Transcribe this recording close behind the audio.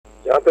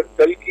جہاں تک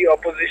کل کی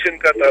اپوزیشن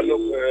کا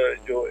تعلق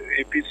جو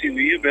اے پی سی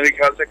ہوئی ہے میرے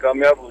خیال سے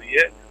کامیاب ہوئی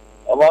ہے.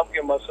 عوام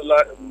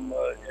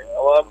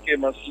کے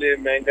مسئلے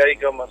مہنگائی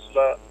کا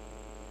مسئلہ,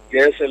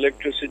 گیس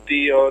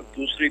الیکٹریسٹی اور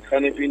دوسری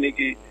کھانے پینے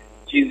کی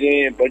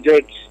چیزیں,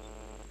 بجٹس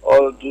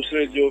اور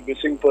دوسرے جو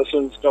مسنگ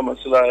پرسنز کا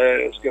مسئلہ ہے,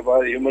 اس کے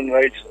بعد ہیومن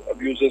رائٹس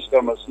ابیوزز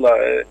کا مسئلہ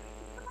ہے,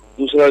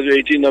 دوسرا جو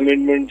 18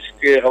 امینڈمنٹس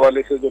کے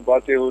حوالے سے جو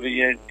باتیں ہو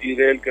رہی ہیں ڈی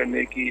ریل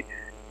کرنے کی,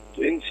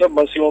 تو ان سب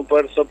مسئلوں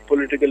پر سب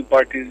پولیٹیکل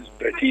پارٹیز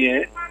بیٹھی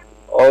ہیں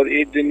اور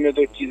ایک دن میں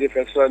تو چیزیں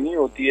فیصلہ نہیں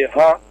ہوتی ہے.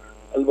 ہاں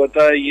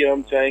البتہ یہ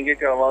ہم چاہیں گے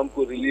کہ عوام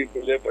کو ریلیف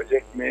ملے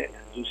بجٹ میں,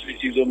 دوسری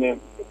چیزوں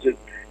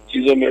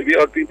میں بھی.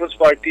 اور پیپلز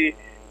پارٹی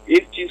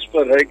ایک چیز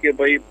پر ہے کہ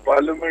بھائی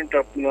پارلیمنٹ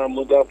اپنا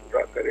مدعا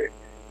پورا کرے.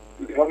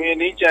 ہم یہ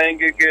نہیں چاہیں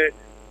گے کہ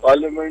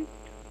پارلیمنٹ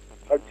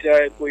ہٹ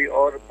جائے, کوئی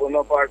اور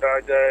بوناپارٹ آ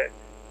جائے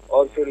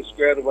اور پھر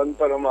اسکوائر ون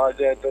پر ہم آ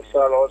جائیں, 10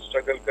 سال اور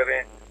اسٹرگل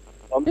کریں.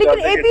 لیکن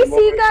اے پی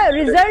سی کا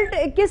ریزلٹ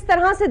کس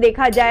طرح سے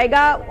دیکھا جائے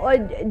گا؟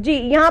 جی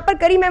یہاں پر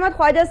کریم احمد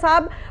خواجہ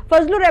صاحب,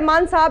 فضل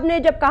الرحمان صاحب نے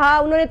جب کہا,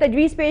 انہوں نے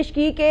تجویز پیش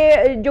کی کہ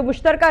جو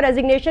مشترکہ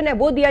ریزگنیشن ہے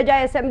وہ دیا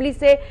جائے اسمبلی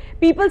سے.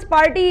 پیپلز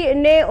پارٹی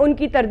نے ان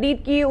کی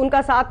تردید کی, ان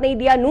کا ساتھ نہیں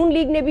دیا. نون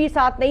لیگ نے بھی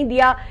ساتھ نہیں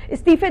دیا,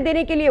 استعفے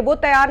دینے کے لیے وہ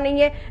تیار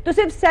نہیں ہے. تو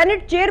صرف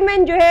سینٹ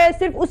چیئرمین جو ہے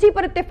صرف اسی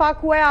پر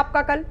اتفاق ہوا ہے آپ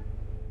کا کل؟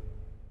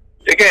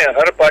 دیکھیں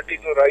ہر پارٹی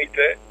کو رائٹ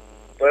ہے,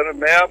 پر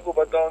میں آپ کو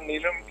بتاؤں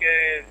نیلم کے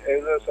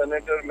ایز اے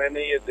سینیٹر میں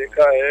نے یہ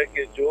دیکھا ہے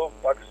کہ جو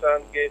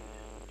پاکستان کے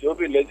جو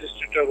بھی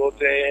لیجسلیٹر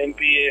ہوتے ہیں, ایم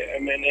پی اے,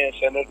 ایم این اے,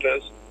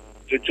 سینیٹرز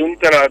جو چن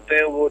کر آتے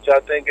ہیں, وہ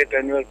چاہتے ہیں کہ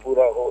ٹینیور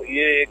پورا ہو.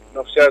 یہ ایک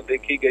نفسیات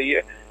دیکھی گئی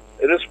ہے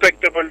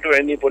respectable to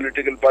any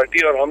political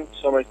party, اور ہم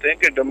سمجھتے ہیں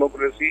کہ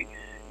ڈیموکریسی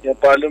یا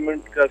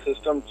پارلیمنٹ کا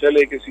سسٹم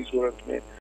چلے کسی صورت میں.